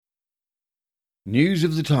News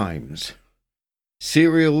of the Times.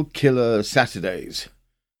 Serial Killer Saturdays.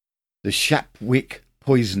 The Shapwick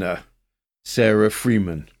Poisoner, Sarah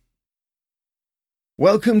Freeman.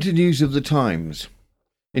 Welcome to News of the Times.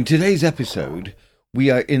 In today's episode, we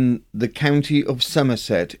are in the county of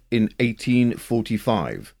Somerset in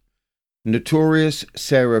 1845. Notorious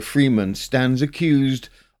Sarah Freeman stands accused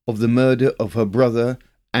of the murder of her brother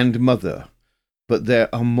and mother, but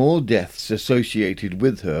there are more deaths associated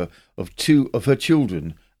with her of two of her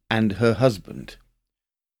children and her husband.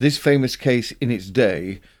 This famous case in its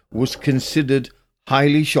day was considered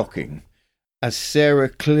highly shocking, as Sarah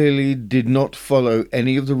clearly did not follow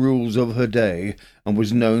any of the rules of her day and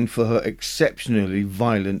was known for her exceptionally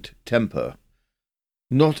violent temper,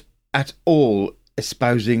 not at all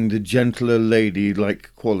espousing the gentler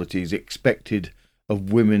lady-like qualities expected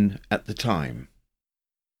of women at the time.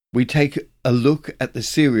 We take a look at the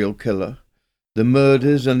serial killer, the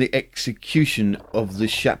murders and the execution of the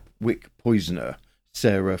Shapwick poisoner,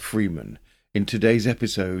 Sarah Freeman, in today's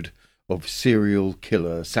episode of Serial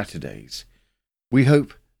Killer Saturdays. We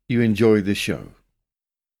hope you enjoy the show.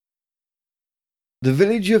 The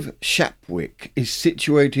village of Shapwick is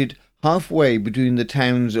situated halfway between the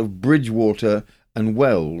towns of Bridgewater and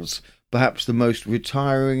Wells, perhaps the most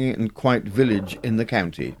retiring and quiet village in the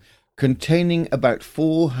county, containing about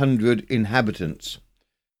 400 inhabitants.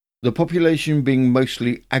 The population being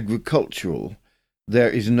mostly agricultural, there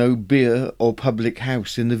is no beer or public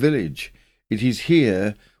house in the village. It is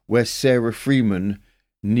here where Sarah Freeman,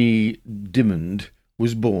 née Dimond,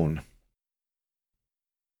 was born.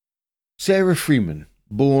 Sarah Freeman,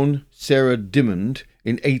 born Sarah Dimond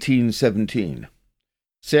in 1817.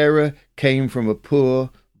 Sarah came from a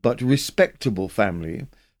poor but respectable family,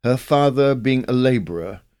 her father being a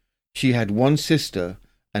labourer. She had one sister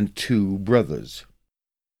and two brothers.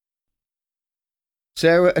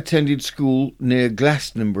 Sarah attended school near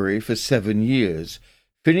Glastonbury for 7 years,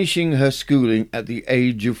 finishing her schooling at the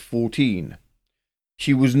age of 14.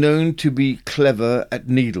 She was known to be clever at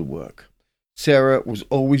needlework. Sarah was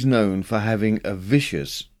always known for having a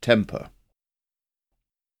vicious temper.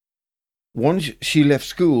 Once she left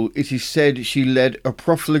school, it is said she led a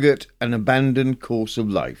profligate and abandoned course of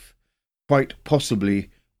life, quite possibly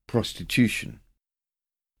prostitution.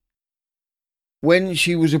 When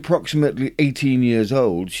she was approximately 18 years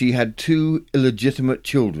old, she had 2 illegitimate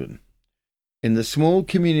children. In the small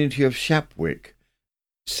community of Shapwick,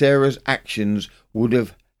 Sarah's actions would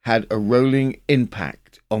have had a rolling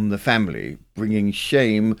impact on the family, bringing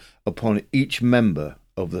shame upon each member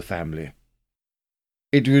of the family.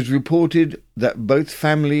 It was reported that both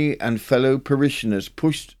family and fellow parishioners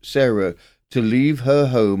pushed Sarah to leave her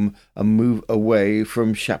home and move away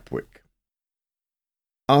from Shapwick.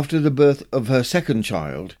 After the birth of her second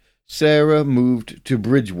child, Sarah moved to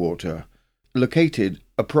Bridgewater, located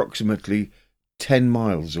approximately 10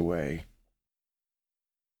 miles away.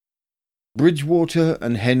 Bridgewater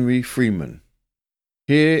and Henry Freeman.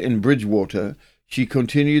 Here in Bridgewater, she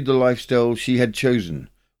continued the lifestyle she had chosen,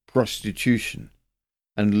 prostitution,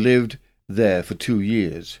 and lived there for 2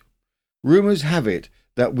 years. Rumours have it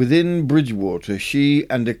that within Bridgewater she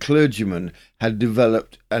and a clergyman had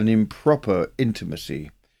developed an improper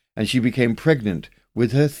intimacy, and she became pregnant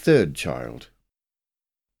with her third child.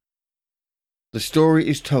 The story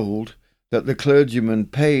is told that the clergyman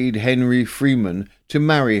paid Henry Freeman to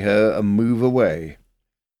marry her and move away.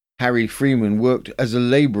 Harry Freeman worked as a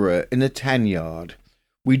labourer in a tan yard.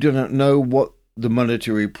 We do not know what the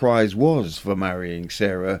monetary prize was for marrying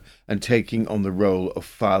Sarah and taking on the role of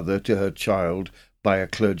father to her child by a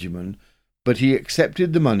clergyman, but he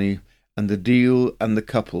accepted the money, and the deal, and the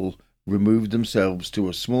couple removed themselves to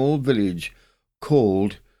a small village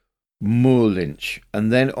called Moorlinch,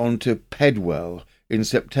 and then on to Pedwell in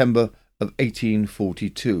September of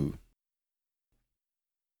 1842.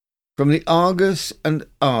 From the Argus and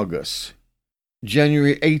Argus,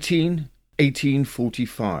 January 18,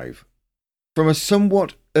 1845. From a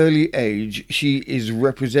somewhat early age, she is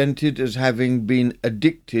represented as having been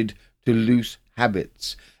addicted to loose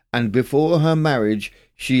habits, and before her marriage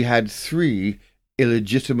she had 3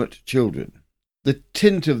 illegitimate children. The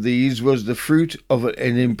tint of these was the fruit of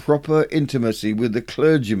an improper intimacy with the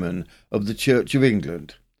clergyman of the Church of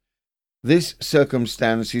England. This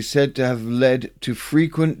circumstance is said to have led to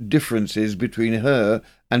frequent differences between her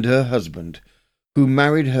and her husband, who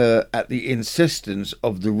married her at the insistence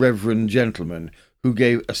of the reverend gentleman, who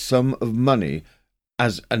gave a sum of money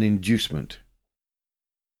as an inducement.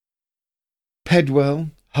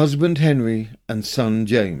 Pedwell, husband Henry and son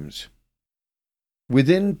James.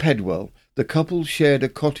 Within Pedwell, the couple shared a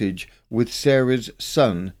cottage with Sarah's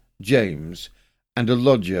son James and a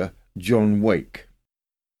lodger John Wake.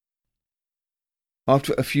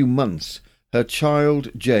 After a few months, her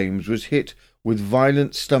child James was hit with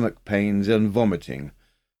violent stomach pains and vomiting.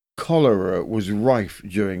 Cholera was rife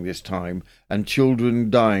during this time, and children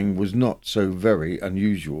dying was not so very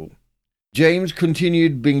unusual. James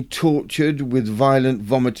continued being tortured with violent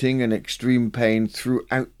vomiting and extreme pain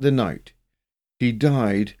throughout the night. He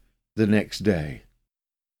died the next day.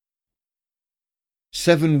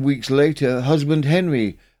 7 weeks later, husband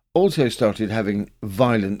Henry also started having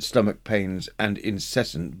violent stomach pains and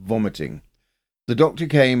incessant vomiting. The doctor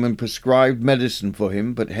came and prescribed medicine for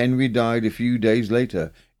him, but Henry died a few days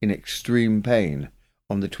later in extreme pain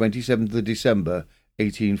on the 27th of December,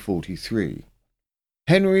 1843.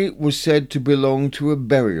 Henry was said to belong to a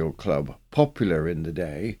burial club, popular in the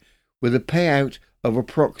day, with a payout of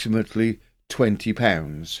approximately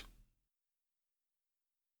 £20.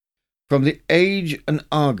 From the age and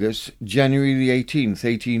Argus, January the 18th,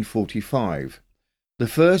 1845, the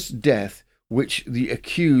first death which the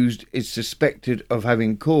accused is suspected of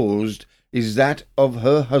having caused is that of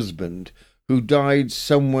her husband, who died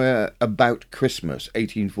somewhere about Christmas,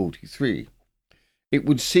 1843. It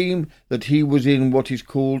would seem that he was in what is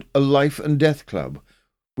called a life and death club,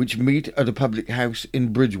 which meet at a public house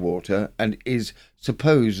in Bridgewater, and is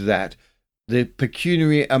supposed that the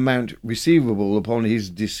pecuniary amount receivable upon his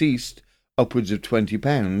decease, upwards of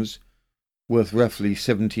 £20, worth roughly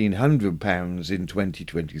 £1,700 in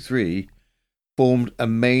 2023, formed a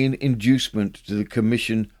main inducement to the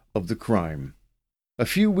commission of the crime. A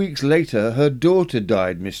few weeks later, her daughter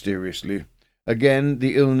died mysteriously. Again,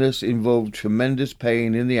 the illness involved tremendous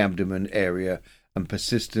pain in the abdomen area and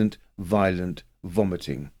persistent, violent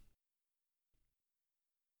vomiting.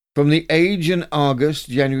 From the age and Argus,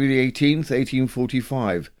 January 18th,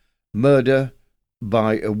 1845, murder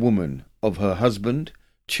by a woman of her husband,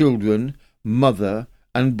 children, mother,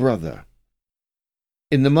 and brother.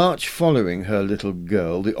 In the March following, her little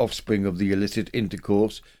girl, the offspring of the illicit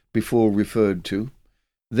intercourse before referred to,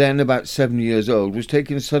 then about 7 years old, was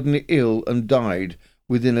taken suddenly ill and died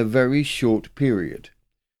within a very short period.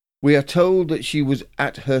 We are told that she was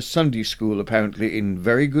at her Sunday school, apparently in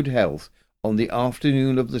very good health, on the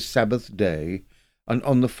afternoon of the Sabbath day, and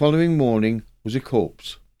on the following morning was a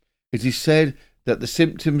corpse. It is said that the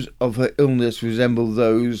symptoms of her illness resemble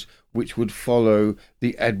those which would follow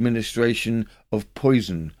the administration of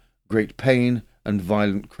poison, great pain and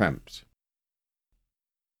violent cramps.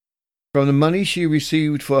 From the money she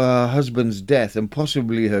received for her husband's death and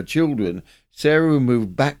possibly her children, Sarah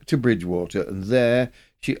moved back to Bridgewater, and there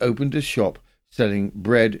she opened a shop selling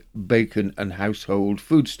bread, bacon and household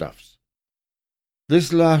foodstuffs.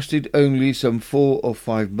 This lasted only some 4 or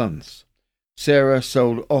 5 months. Sarah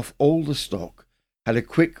sold off all the stock, had a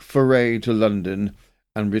quick foray to London,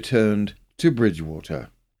 and returned to Bridgewater.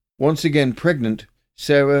 Once again pregnant,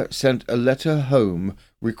 Sarah sent a letter home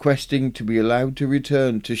requesting to be allowed to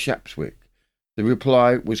return to Shapwick. The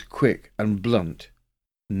reply was quick and blunt: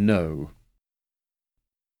 no.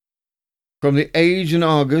 From the Age and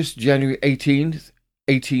Argus, January 18th,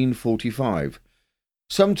 1845.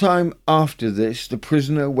 Sometime after this, the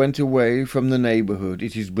prisoner went away from the neighbourhood,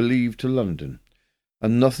 it is believed, to London,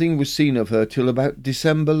 and nothing was seen of her till about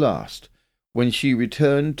December last, when she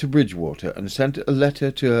returned to Bridgewater and sent a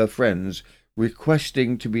letter to her friends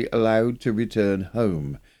requesting to be allowed to return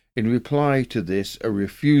home. In reply to this, a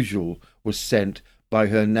refusal was sent by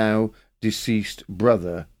her now deceased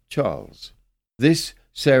brother, Charles. This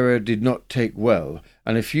Sarah did not take well,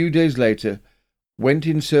 and a few days later went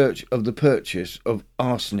in search of the purchase of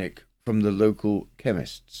arsenic from the local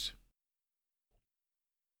chemists.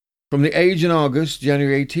 From the Age and Argus,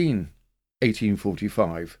 January 18,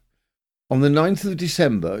 1845. On the 9th of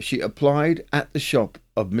December, she applied at the shop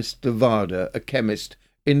of Mr. Varder, a chemist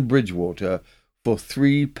in Bridgewater, for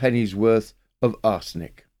 3 pennies worth of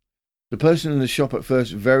arsenic. The person in the shop at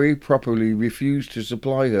first very properly refused to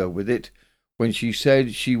supply her with it, when she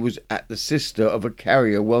said she was at the sister of a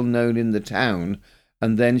carrier well known in the town,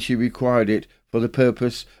 and then she required it for the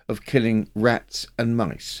purpose of killing rats and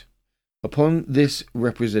mice. Upon this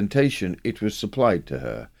representation it was supplied to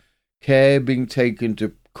her, care being taken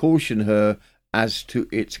to caution her as to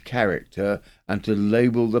its character and to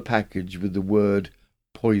label the package with the word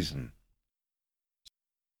poison.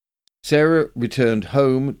 Sarah returned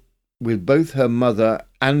home with both her mother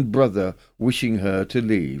and brother wishing her to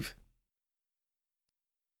leave.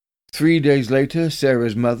 3 days later,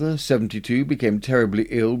 Sarah's mother, 72, became terribly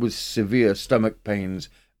ill with severe stomach pains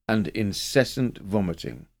and incessant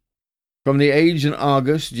vomiting. From the Age and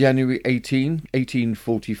Argus, January 18,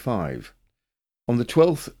 1845. On the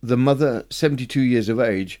 12th, the mother, 72 years of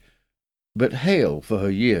age, but Hale, for her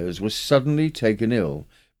years, was suddenly taken ill,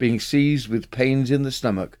 being seized with pains in the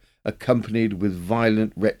stomach, accompanied with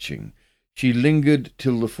violent retching. She lingered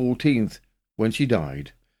till the 14th, when she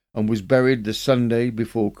died, and was buried the Sunday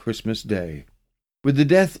before Christmas Day. With the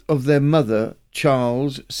death of their mother,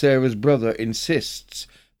 Charles, Sarah's brother, insists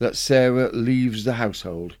that Sarah leaves the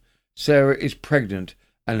household. Sarah is pregnant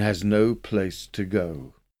and has no place to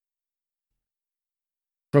go.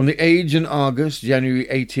 From the age in August, January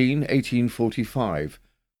 18, 1845.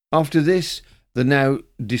 After this, the now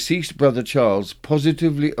deceased brother Charles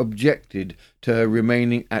positively objected to her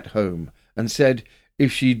remaining at home, and said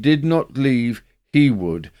if she did not leave, he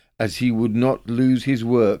would, as he would not lose his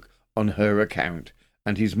work on her account,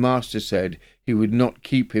 and his master said he would not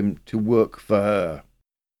keep him to work for her.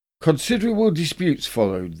 Considerable disputes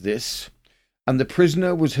followed this, and the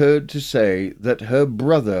prisoner was heard to say that her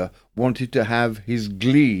brother wanted to have his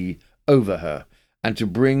glee over her, and to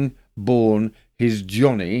bring born his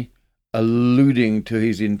Johnny, alluding to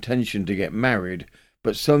his intention to get married,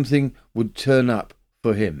 but something would turn up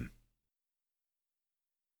for him.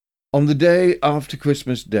 On the day after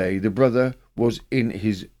Christmas Day, the brother was in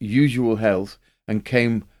his usual health and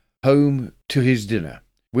came home to his dinner,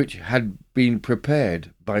 which had been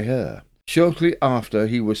prepared by her. Shortly after,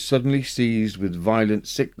 he was suddenly seized with violent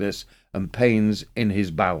sickness and pains in his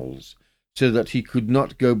bowels, so that he could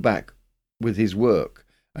not go back with his work,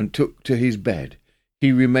 and took to his bed.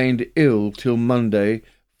 He remained ill till Monday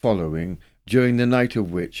following, during the night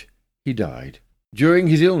of which he died. During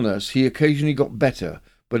his illness he occasionally got better,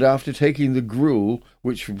 but after taking the gruel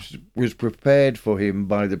which was prepared for him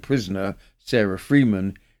by the prisoner, Sarah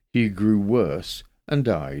Freeman, he grew worse and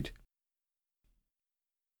died.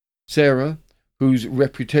 Sarah, whose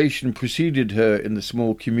reputation preceded her in the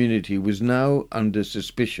small community, was now under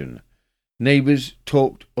suspicion. Neighbours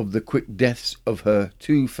talked of the quick deaths of her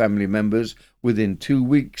 2 family members within 2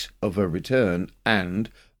 weeks of her return, and,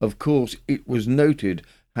 of course, it was noted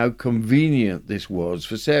how convenient this was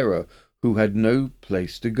for Sarah, who had no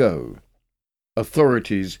place to go.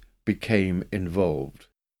 Authorities became involved.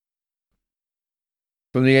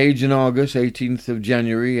 From the age in August, 18th of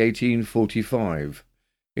January, 1845.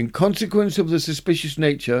 In consequence of the suspicious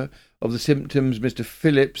nature of the symptoms, Mr.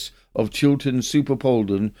 Phillips of Chilton super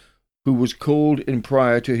Poldon, who was called in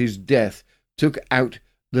prior to his death, took out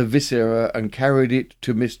the viscera and carried it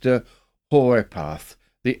to Mr. Horepath,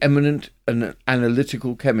 the eminent and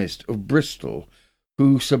analytical chemist of Bristol,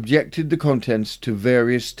 who subjected the contents to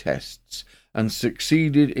various tests and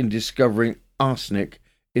succeeded in discovering arsenic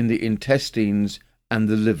in the intestines and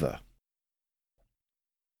the liver.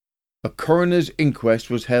 A coroner's inquest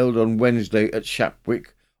was held on Wednesday at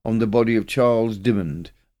Shapwick on the body of Charles Dimmond,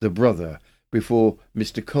 the brother, before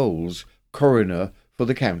Mr. Coles, coroner for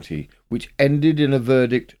the county, which ended in a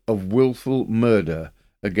verdict of wilful murder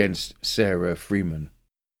against Sarah Freeman.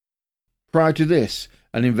 Prior to this,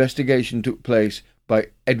 an investigation took place by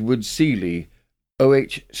Edward Seeley,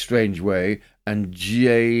 O.H. Strangeway, and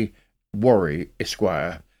J. Worry,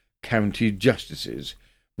 Esquire, county justices,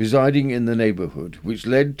 residing in the neighbourhood, which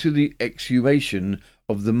led to the exhumation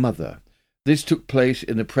of the mother. This took place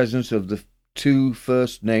in the presence of the 2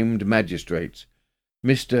 first-named magistrates,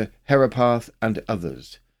 Mr. Herapath and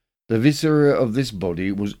others. The viscera of this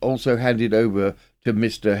body was also handed over to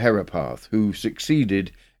Mr. Herapath, who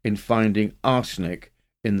succeeded in finding arsenic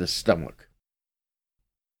in the stomach.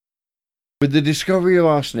 With the discovery of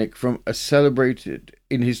arsenic from a celebrated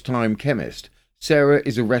in his time chemist, Sarah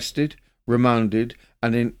is arrested, remanded,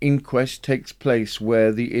 and an inquest takes place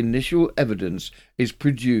where the initial evidence is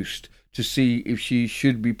produced to see if she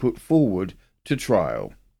should be put forward to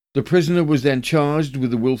trial. The prisoner was then charged with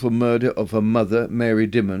the wilful murder of her mother, Mary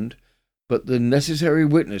Dimmond, but the necessary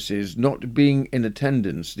witnesses not being in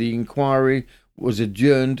attendance, the inquiry was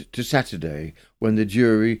adjourned to Saturday, when the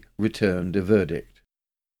jury returned a verdict.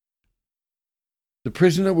 The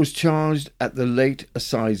prisoner was charged at the late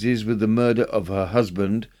assizes with the murder of her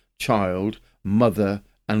husband, child, mother,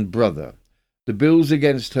 and brother. The bills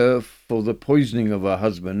against her for the poisoning of her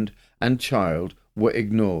husband and child were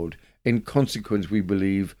ignored, in consequence, we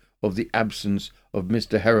believe, of the absence of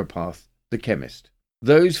Mr. Herapath, the chemist.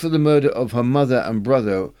 Those for the murder of her mother and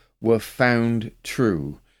brother were found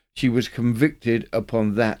true. She was convicted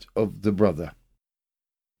upon that of the brother.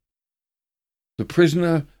 The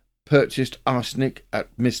prisoner purchased arsenic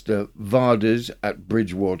at Mr. Varder's at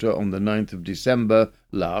Bridgewater on the 9th of December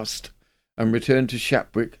last, and returned to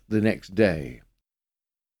Shapwick the next day.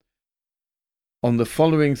 On the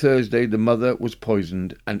following Thursday the mother was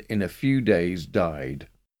poisoned and in a few days died.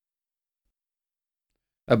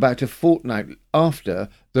 About a fortnight after,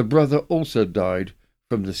 the brother also died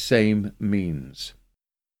from the same means.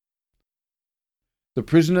 The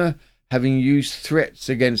prisoner, having used threats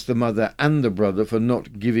against the mother and the brother for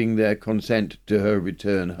not giving their consent to her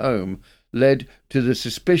return home, led to the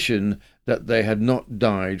suspicion that they had not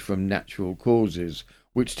died from natural causes,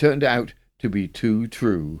 which turned out to be too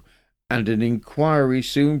true, and an inquiry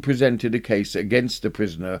soon presented a case against the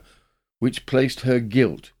prisoner which placed her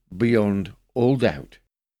guilt beyond all doubt.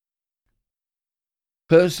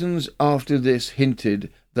 Persons after this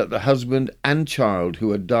hinted that the husband and child,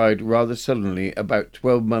 who had died rather suddenly about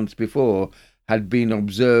 12 months before, had been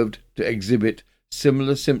observed to exhibit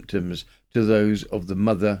similar symptoms to those of the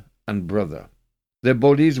mother and brother. Their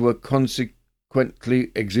bodies were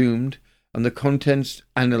consequently exhumed, and the contents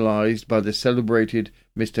analysed by the celebrated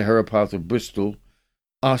Mr. Herapath of Bristol.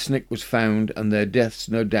 Arsenic was found, and their deaths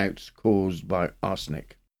no doubt caused by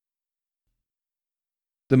arsenic.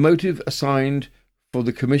 The motive assigned for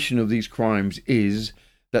the commission of these crimes is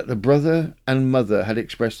that the brother and mother had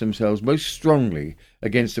expressed themselves most strongly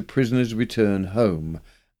against the prisoner's return home,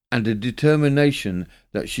 and a determination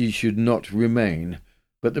that she should not remain,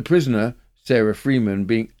 but the prisoner, Sarah Freeman,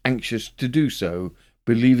 being anxious to do so,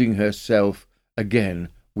 believing herself again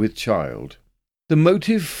with child. The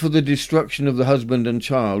motive for the destruction of the husband and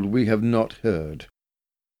child we have not heard.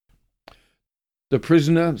 The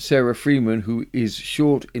prisoner, Sarah Freeman, who is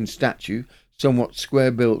short in stature, somewhat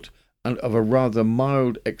square-built, and of a rather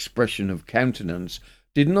mild expression of countenance,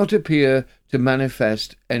 did not appear to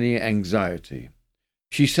manifest any anxiety.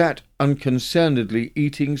 She sat unconcernedly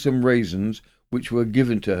eating some raisins which were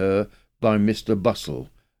given to her by Mr. Bustle,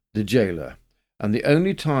 the gaoler, and the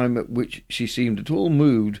only time at which she seemed at all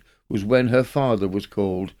moved was when her father was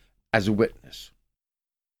called as a witness.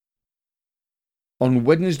 On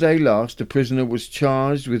Wednesday last the prisoner was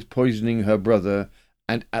charged with poisoning her brother,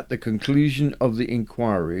 and at the conclusion of the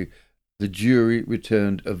inquiry the jury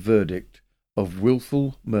returned a verdict of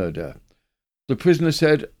wilful murder. The prisoner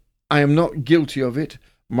said, "I am not guilty of it.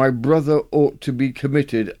 My brother ought to be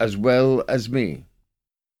committed as well as me."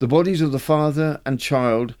 The bodies of the father and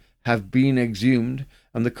child have been exhumed,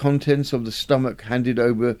 and the contents of the stomach handed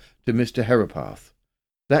over to Mr. Herapath.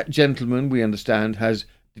 That gentleman, we understand, has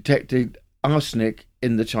detected arsenic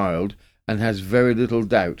in the child, and has very little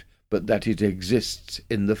doubt but that it exists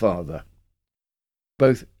in the father.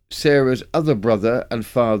 Both Sarah's other brother and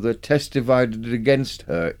father testified against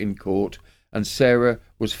her in court, and Sarah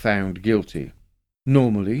was found guilty.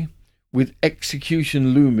 Normally, with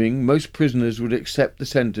execution looming, most prisoners would accept the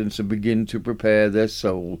sentence and begin to prepare their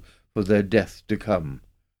soul for their death to come.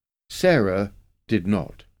 Sarah did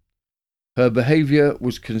not. Her behaviour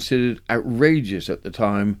was considered outrageous at the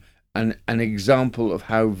time, and an example of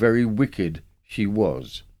how very wicked she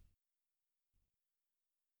was.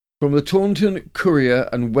 From the Taunton Courier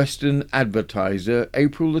and Western Advertiser,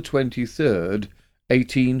 April the 23rd,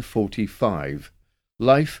 1845.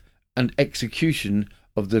 Life and execution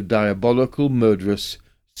of the diabolical murderess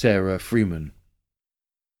Sarah Freeman.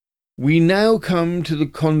 We now come to the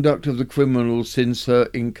conduct of the criminal since her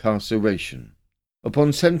incarceration.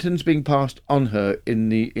 Upon sentence being passed on her in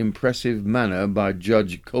the impressive manner by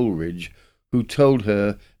Judge Coleridge, who told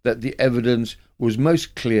her that the evidence was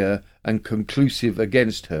most clear and conclusive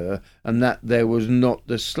against her, and that there was not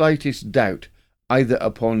the slightest doubt either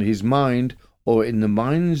upon his mind or in the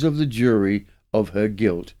minds of the jury of her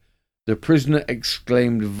guilt, the prisoner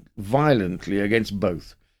exclaimed violently against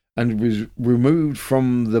both, and was removed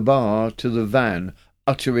from the bar to the van,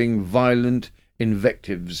 uttering violent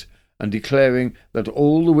invectives, and declaring that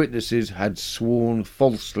all the witnesses had sworn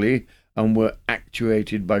falsely and were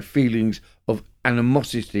actuated by feelings of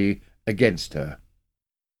animosity against her.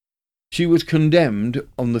 She was condemned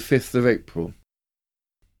on the 5th of April.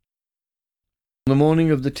 On the morning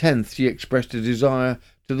of the 10th she expressed a desire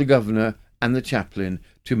to the governor and the chaplain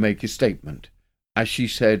to make a statement, as she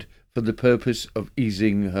said, for the purpose of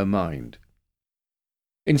easing her mind.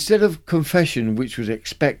 Instead of confession, which was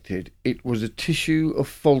expected, it was a tissue of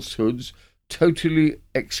falsehoods, totally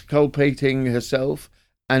exculpating herself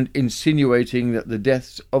and insinuating that the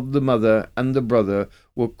deaths of the mother and the brother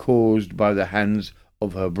were caused by the hands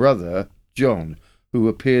of her brother, John, who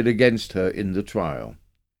appeared against her in the trial.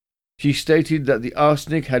 She stated that the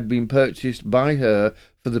arsenic had been purchased by her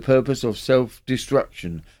for the purpose of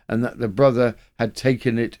self-destruction, and that the brother had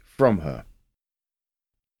taken it from her.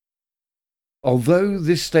 Although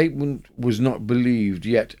this statement was not believed,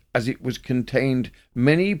 yet, as it was contained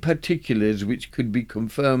many particulars which could be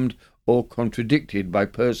confirmed or contradicted by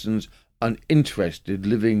persons uninterested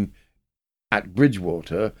living at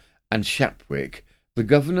Bridgewater and Shapwick, the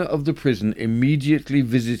governor of the prison immediately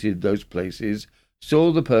visited those places,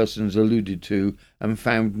 saw the persons alluded to and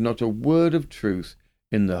found not a word of truth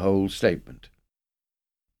in the whole statement.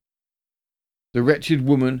 The wretched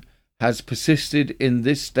woman has persisted in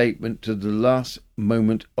this statement to the last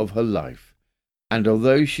moment of her life, and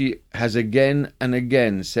although she has again and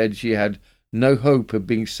again said she had no hope of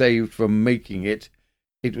being saved from making it,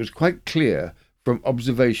 it was quite clear from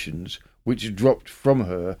observations which dropped from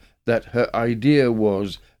her that her idea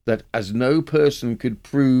was that as no person could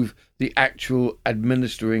prove the actual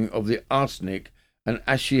administering of the arsenic, and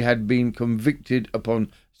as she had been convicted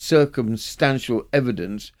upon circumstantial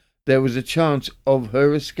evidence, there was a chance of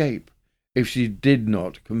her escape if she did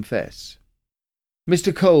not confess.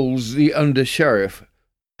 Mr. Coles, the under-sheriff,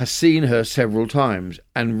 has seen her several times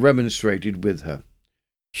and remonstrated with her.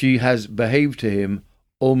 She has behaved to him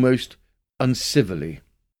almost uncivilly.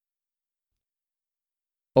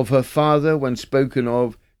 Of her father, when spoken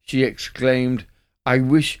of, she exclaimed, "I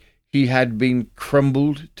wish he had been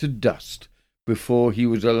crumbled to dust before he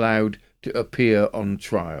was allowed to appear on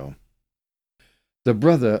trial." The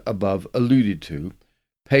brother above alluded to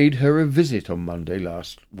paid her a visit on Monday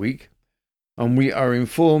last week, and we are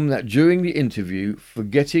informed that during the interview,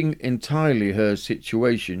 forgetting entirely her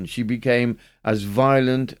situation, she became as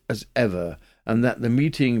violent as ever, and that the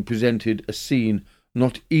meeting presented a scene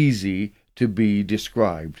not easy to be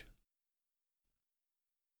described.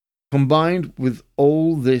 Combined with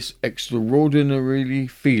all this extraordinary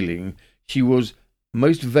feeling, she was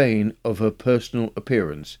most vain of her personal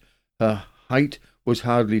appearance. Her height was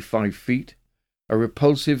hardly 5 feet, a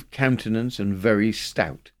repulsive countenance and very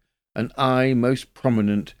stout, an eye most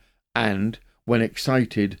prominent, and, when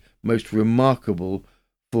excited, most remarkable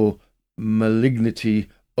for malignity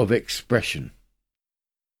of expression.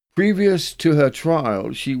 Previous to her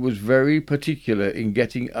trial, she was very particular in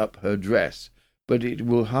getting up her dress, but it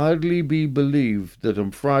will hardly be believed that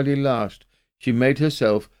on Friday last she made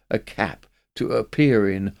herself a cap to appear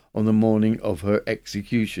in on the morning of her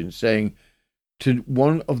execution, saying to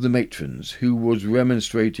one of the matrons, who was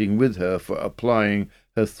remonstrating with her for applying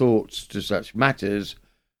her thoughts to such matters,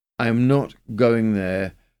 "I am not going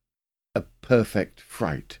there, a perfect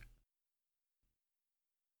fright."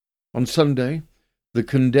 On Sunday, the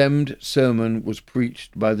condemned sermon was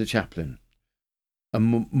preached by the chaplain. A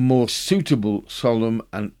more suitable, solemn,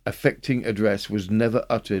 and affecting address was never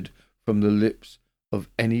uttered from the lips of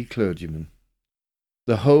any clergyman.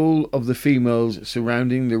 The whole of the females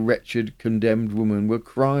surrounding the wretched condemned woman were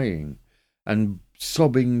crying and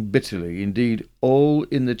sobbing bitterly. Indeed, all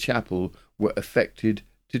in the chapel were affected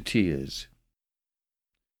to tears.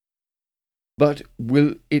 But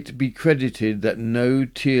will it be credited that no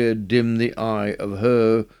tear dimmed the eye of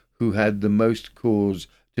her who had the most cause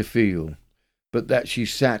to feel, but that she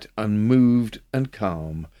sat unmoved and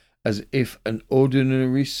calm, as if an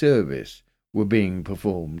ordinary service were being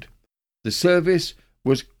performed? The service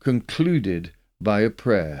was concluded by a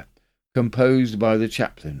prayer, composed by the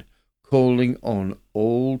chaplain, calling on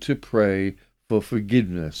all to pray for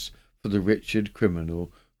forgiveness for the wretched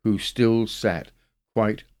criminal who still sat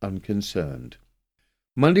quite unconcerned.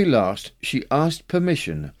 Monday last she asked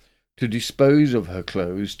permission to dispose of her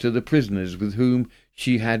clothes to the prisoners with whom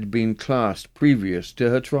she had been classed previous to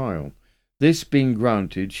her trial. This being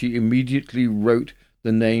granted, she immediately wrote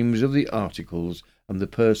the names of the articles and the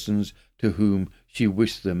persons to whom she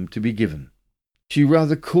wished them to be given. She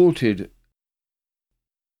rather courted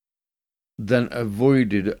than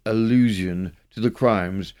avoided allusion to the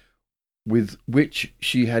crimes with which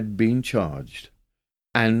she had been charged,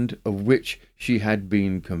 and of which she had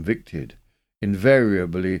been convicted,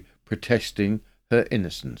 invariably protesting her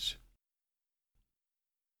innocence.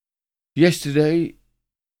 Yesterday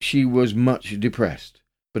she was much depressed,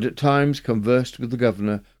 but at times conversed with the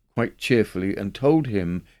governor quite cheerfully, and told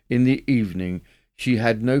him in the evening she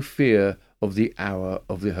had no fear of the hour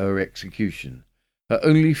of her execution, her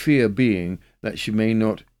only fear being that she may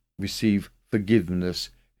not receive forgiveness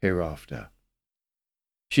hereafter.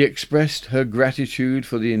 She expressed her gratitude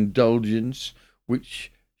for the indulgence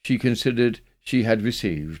which she considered she had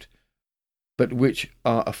received, but which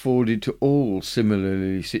are afforded to all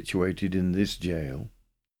similarly situated in this jail.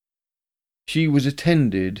 She was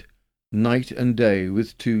attended night and day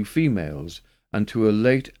with 2 females, and to a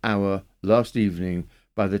late hour last evening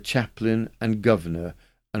by the chaplain and governor,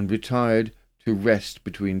 and retired to rest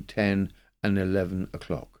between 10 and 11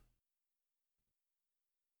 o'clock.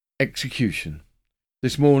 Execution.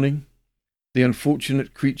 This morning, the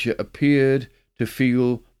unfortunate creature appeared to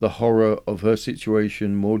feel the horror of her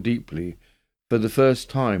situation more deeply, for the first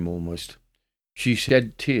time almost. She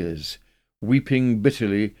shed tears, weeping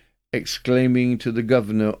bitterly, exclaiming to the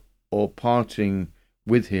governor or parting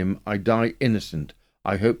with him I die innocent.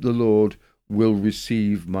 I hope the Lord will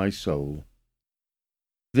receive my soul.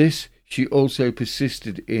 This she also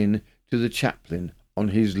persisted in to the chaplain on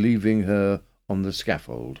his leaving her on the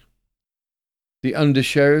scaffold. The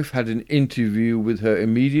under-sheriff had an interview with her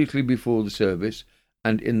immediately before the service,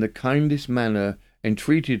 and in the kindest manner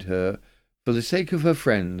entreated her, for the sake of her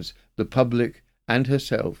friends, the public, and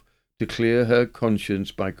herself, to clear her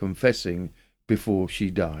conscience by confessing before she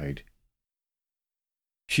died.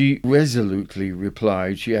 She resolutely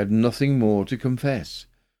replied she had nothing more to confess,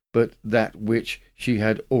 but that which she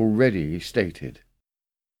had already stated.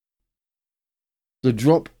 The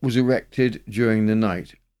drop was erected during the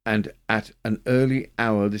night, and at an early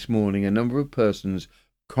hour this morning a number of persons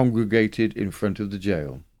congregated in front of the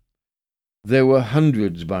jail. There were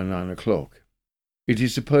hundreds by 9 o'clock. It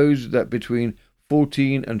is supposed that between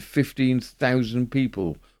 14 and 15,000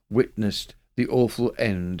 people witnessed the awful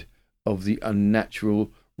end of the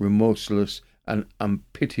unnatural, remorseless, and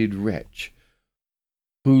unpitied wretch,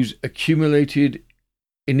 whose accumulated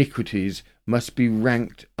iniquities must be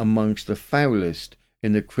ranked amongst the foulest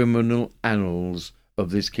in the criminal annals of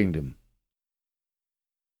this kingdom.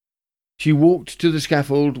 She walked to the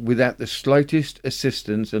scaffold without the slightest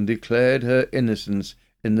assistance and declared her innocence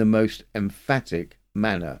in the most emphatic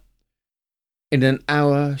manner. In an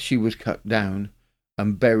hour she was cut down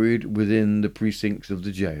and buried within the precincts of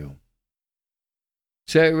the jail.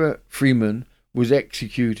 Sarah Freeman was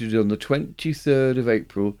executed on the 23rd of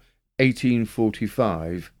April,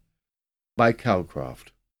 1845, by Calcraft.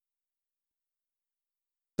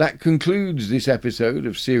 That concludes this episode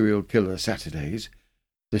of Serial Killer Saturdays,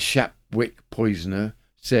 the Shapwick poisoner,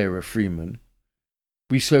 Sarah Freeman.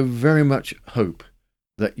 We so very much hope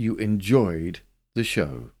that you enjoyed the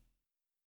show.